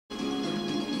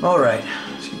Alright,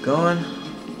 let's keep going.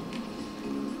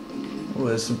 Oh,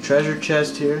 there's some treasure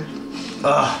chest here.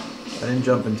 Ah, I didn't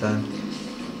jump in time.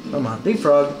 Come on,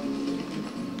 leapfrog.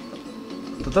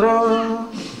 Ta-da!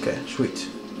 Okay, sweet.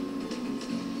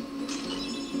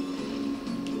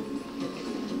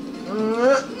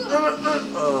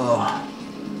 Oh,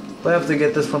 I have to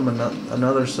get this from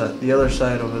another side, the other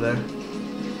side over there.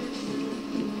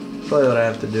 Probably what I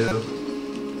have to do.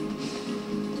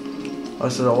 Oh,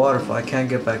 this is a waterfall. I can't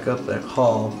get back up there.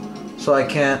 Hall. So I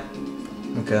can't.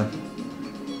 Okay.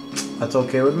 That's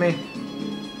okay with me.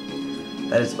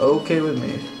 That is okay with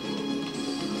me.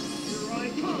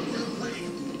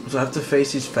 So I have to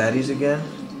face these fatties again?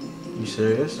 You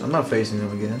serious? I'm not facing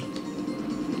them again.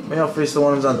 Maybe I'll face the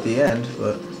ones at the end,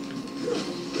 but...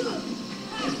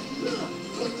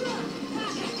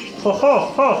 Ho ho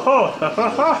ho ho ha ha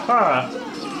ha ha!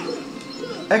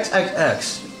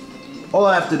 XXX. All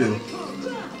I have to do.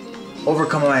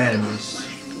 Overcome my enemies.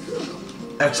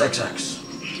 XXX.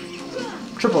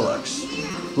 Triple X.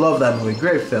 Love that movie.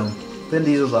 Great film. Vin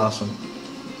Diesel's awesome.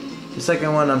 The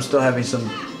second one, I'm still having some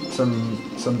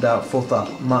doubtful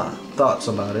thoughts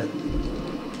about it.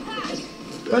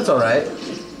 But it's alright.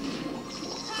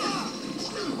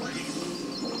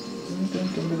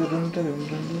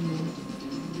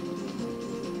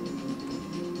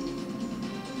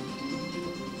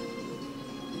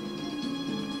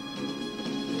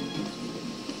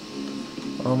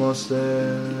 Almost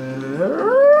there.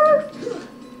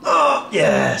 Oh,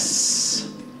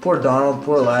 yes! Poor Donald,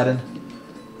 poor Aladdin.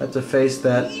 I have to face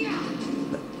that.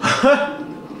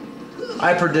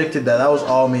 I predicted that. That was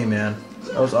all me, man.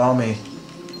 That was all me.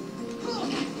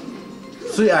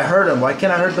 See, I hurt him. Why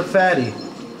can't I hurt the fatty?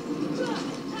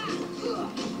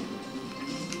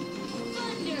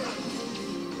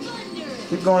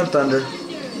 Keep going, Thunder.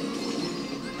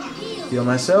 Heal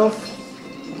myself.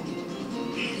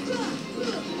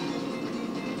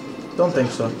 Don't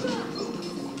think so.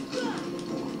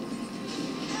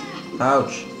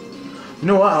 Ouch. You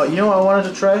know what? You know what I wanted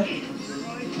to try?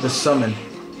 The summon.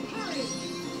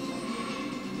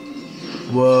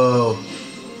 Whoa.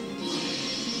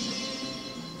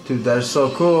 Dude, that is so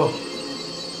cool.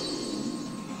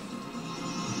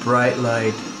 Bright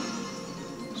light.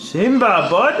 Simba,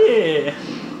 buddy!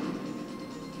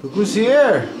 Look who's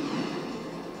here!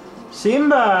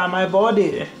 Simba, my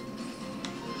body!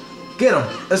 Get him!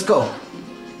 Let's go!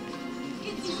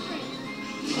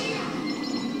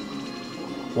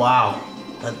 Wow,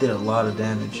 that did a lot of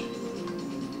damage.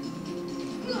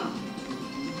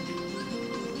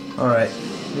 Alright,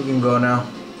 you can go now.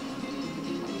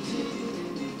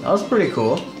 That was pretty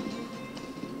cool.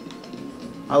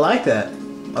 I like that.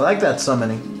 I like that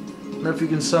summoning. I wonder if you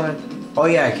can summon... Oh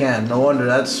yeah, I can. No wonder.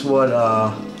 That's what,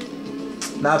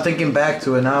 now thinking back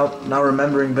to it, now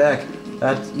remembering back,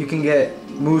 that you can get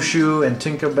Mushu and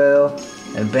Tinkerbell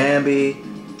and Bambi.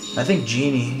 I think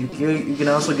Genie. You can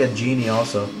also get Genie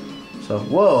also. So,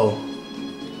 whoa.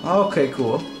 Okay,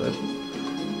 cool. Good.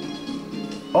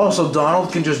 Also,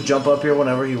 Donald can just jump up here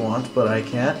whenever he wants, but I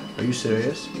can't. Are you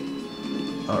serious?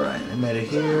 Alright, I made it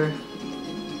here.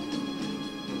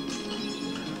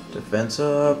 Defense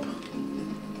up.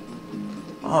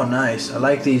 Oh, nice. I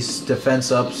like these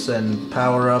defense ups and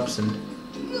power ups and...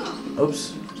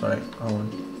 Oops. Sorry.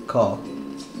 Call.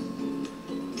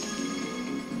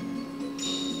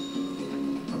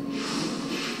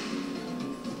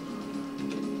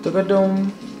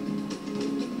 Tugadum.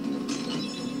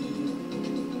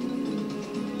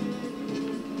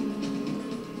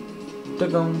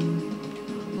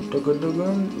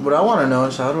 What I want to know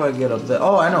is how do I get up there?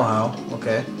 Oh, I know how.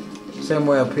 Okay. Same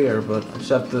way up here, but I just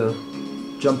have to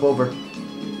jump over.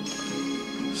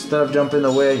 Instead of jumping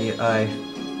the way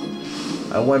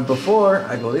I went before,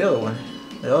 I go the other one.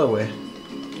 The other way.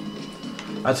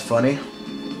 That's funny.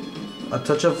 A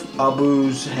touch of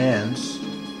Abu's hands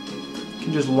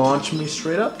can just launch me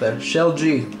straight up there. Shell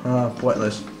G.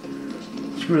 Pointless.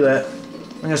 Screw that.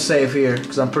 I'm gonna save here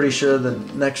because I'm pretty sure the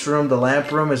next room, the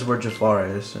lamp room, is where Jafar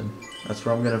is, and that's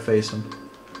where I'm gonna face him.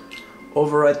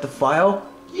 Overwrite the file.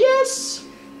 Yes.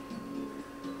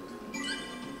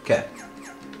 Okay.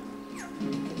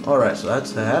 All right, so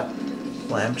that's that.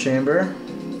 Lamp chamber.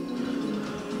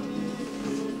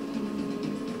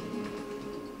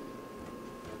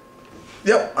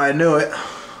 Yep, I knew it.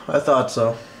 I thought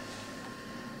so.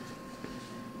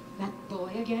 That boy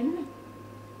again?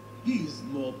 He's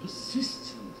more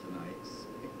persistent than I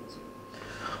expected.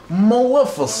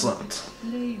 Maleficent.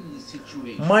 Explain the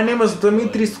situation. My name is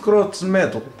Dmitri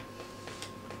Skrotsmetal.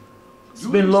 It's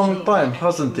been a long time,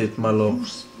 hasn't it, my love?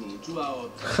 Useful to our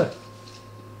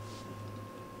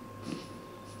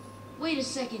Wait Wait a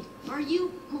second. Are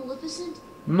you Maleficent?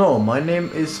 No, my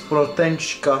name is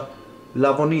Protenchka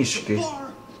Lavonishki.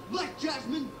 Jafar, Black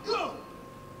Jasmine, go!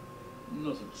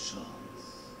 Not a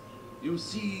chance. You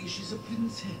see, she's a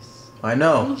princess. I One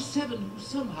know. of 7 who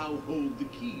somehow hold the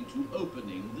key to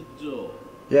opening the door.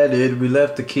 Yeah, dude, we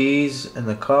left the keys in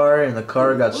the car, and the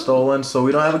car got stolen, so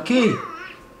we don't have a key.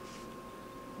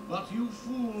 But you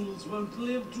fools won't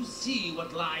live to see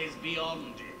what lies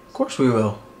beyond it. Of course we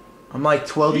will. I'm like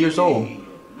 12 years old.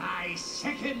 My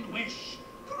second wish,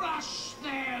 crush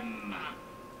them!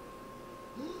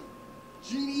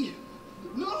 Genie,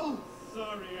 no!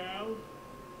 Sorry, Al.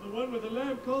 The one with the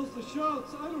lamp calls the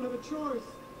shots. I don't have a choice.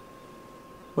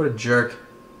 What a jerk.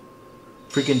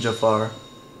 Freaking Jafar.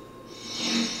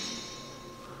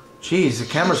 Jeez, the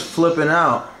camera's flipping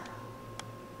out.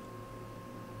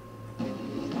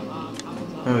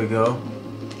 There we go.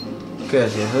 Okay,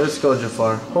 so let's go,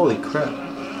 Jafar. Holy crap.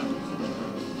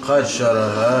 Khad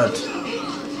Sharahat.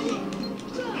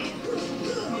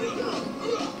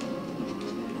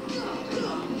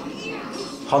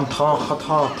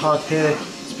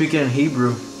 Speaking in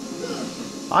Hebrew.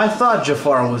 I thought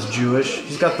Jafar was Jewish.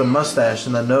 He's got the mustache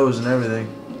and the nose and everything.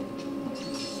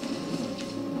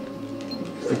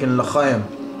 Freaking L'chaim.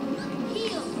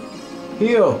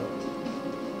 Heal.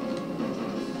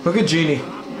 Look at Genie.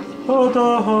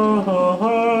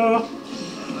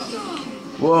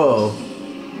 Whoa.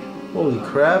 Holy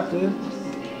crap, dude.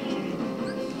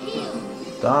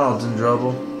 Donald's in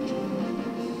trouble.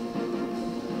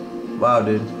 Wow,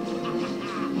 dude.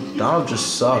 Donald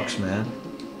just sucks, man.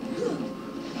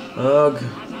 Ugh.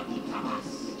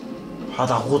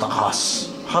 Hatahutahas.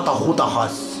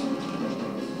 Hatahutahas.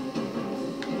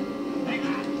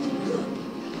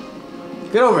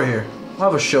 Get over here.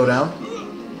 We'll have a showdown.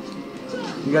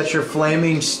 You got your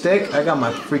flaming stick? I got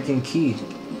my freaking key.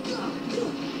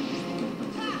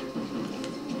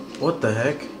 What the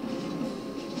heck?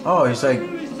 Oh, he's like...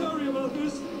 I'm really sorry about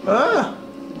this. Ah!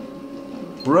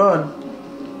 Run.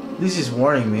 At least he's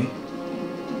warning me.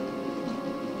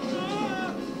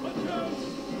 Ah, watch out.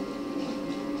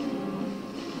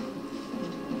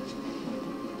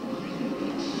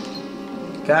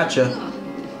 Gotcha.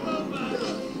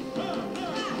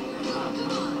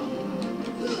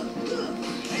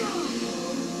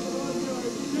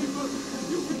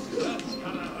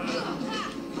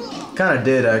 Kinda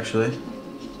did, actually.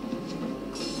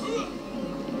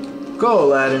 Go,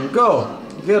 Aladdin, go!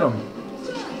 Get him.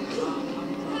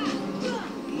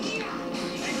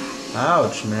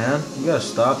 Ouch, man. You gotta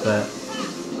stop that.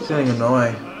 It's getting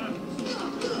annoying.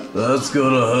 Let's go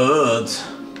to Hut.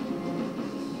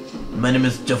 My name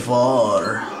is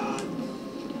Jafar.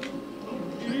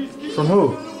 From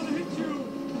who?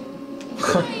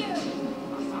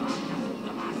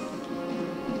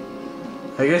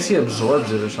 I guess he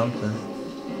absorbs it or something.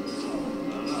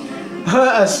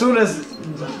 As soon as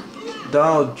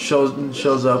Donald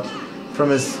shows up from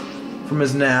his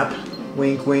nap,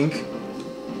 wink wink,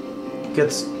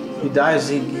 he dies.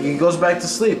 He goes back to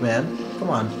sleep, man. Come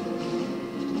on.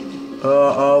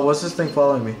 What's this thing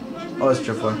following me? Oh, it's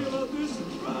Jafar.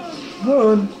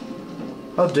 Run!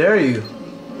 How dare you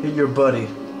hit your buddy?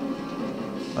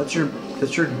 That's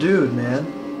your dude, man.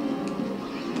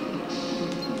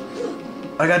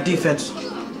 I got defense.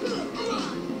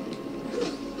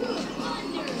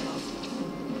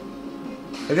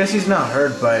 I guess he's not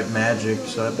hurt by magic,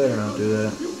 so I better not do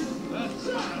that.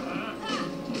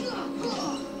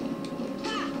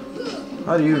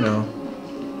 How do you know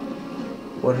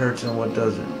what hurts and what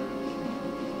doesn't?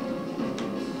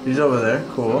 He's over there.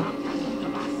 Cool.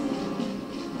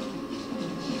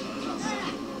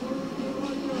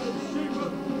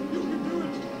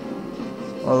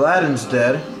 Aladdin's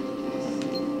dead.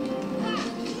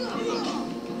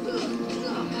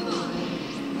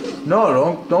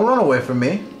 No, don't run away from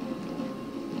me.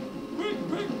 Quick,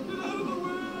 get out of the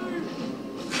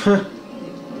way.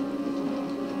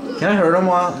 Can I hurt him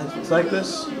while it's like this?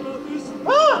 Sorry about this.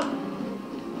 Ah!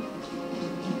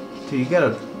 Dude, you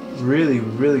gotta really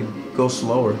go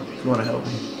slower if you wanna help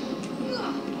me.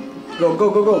 Go.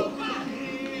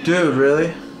 Dude,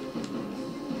 really?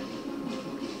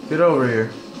 Get over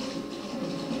here.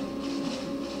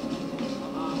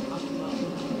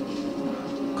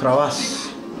 Kravas.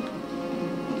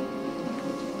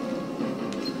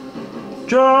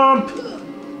 Jump!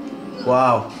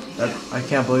 Wow, I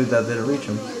can't believe that didn't reach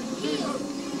him.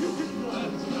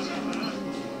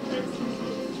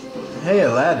 Hey,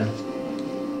 Aladdin.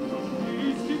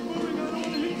 Please keep moving. I don't want to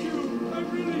hit you. I'm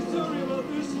really sorry about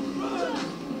this.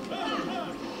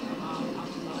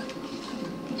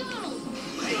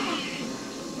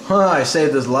 Huh, I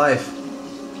saved his life.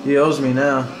 He owes me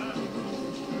now.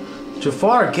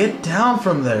 Jafar, get down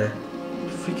from there.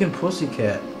 Freaking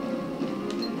pussycat.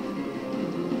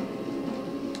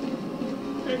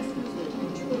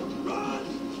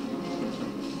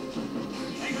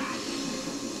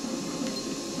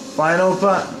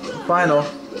 Final.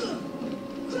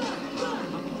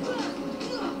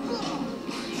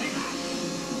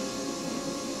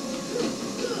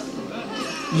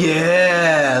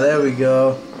 Yeah, there we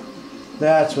go.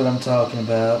 That's what I'm talking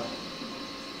about.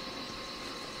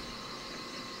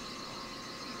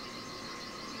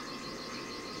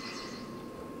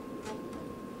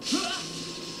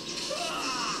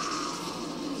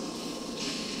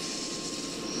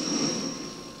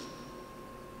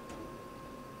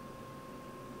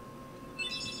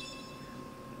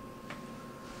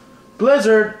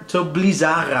 Blizzard to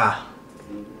Blizzara.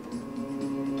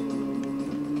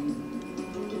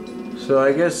 So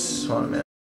I guess, hold on a